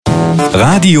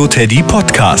Radio Teddy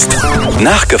Podcast.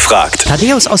 Nachgefragt.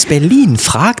 Thaddeus aus Berlin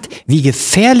fragt, wie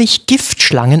gefährlich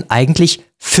Giftschlangen eigentlich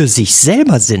für sich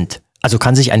selber sind. Also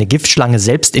kann sich eine Giftschlange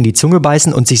selbst in die Zunge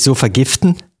beißen und sich so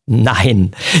vergiften?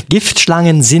 Nein,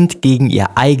 Giftschlangen sind gegen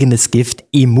ihr eigenes Gift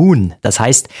immun. Das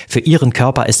heißt, für ihren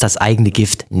Körper ist das eigene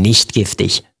Gift nicht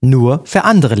giftig, nur für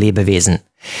andere Lebewesen.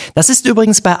 Das ist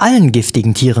übrigens bei allen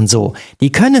giftigen Tieren so.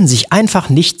 Die können sich einfach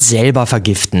nicht selber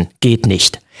vergiften, geht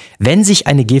nicht. Wenn sich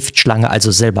eine Giftschlange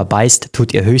also selber beißt,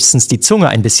 tut ihr höchstens die Zunge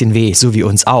ein bisschen weh, so wie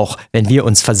uns auch, wenn wir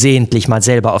uns versehentlich mal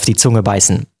selber auf die Zunge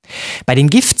beißen. Bei den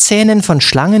Giftzähnen von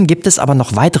Schlangen gibt es aber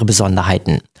noch weitere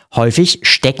Besonderheiten. Häufig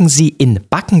stecken sie in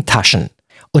Backentaschen.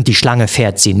 Und die Schlange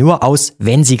fährt sie nur aus,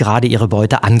 wenn sie gerade ihre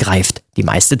Beute angreift. Die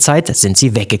meiste Zeit sind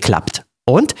sie weggeklappt.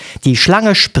 Und die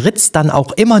Schlange spritzt dann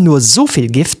auch immer nur so viel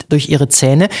Gift durch ihre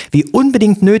Zähne, wie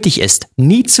unbedingt nötig ist.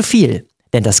 Nie zu viel.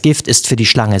 Denn das Gift ist für die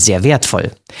Schlange sehr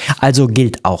wertvoll. Also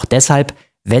gilt auch deshalb,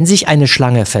 wenn sich eine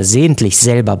Schlange versehentlich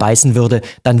selber beißen würde,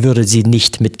 dann würde sie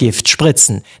nicht mit Gift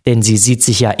spritzen, denn sie sieht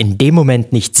sich ja in dem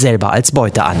Moment nicht selber als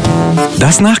Beute an.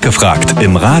 Das Nachgefragt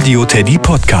im Radio Teddy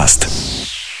Podcast.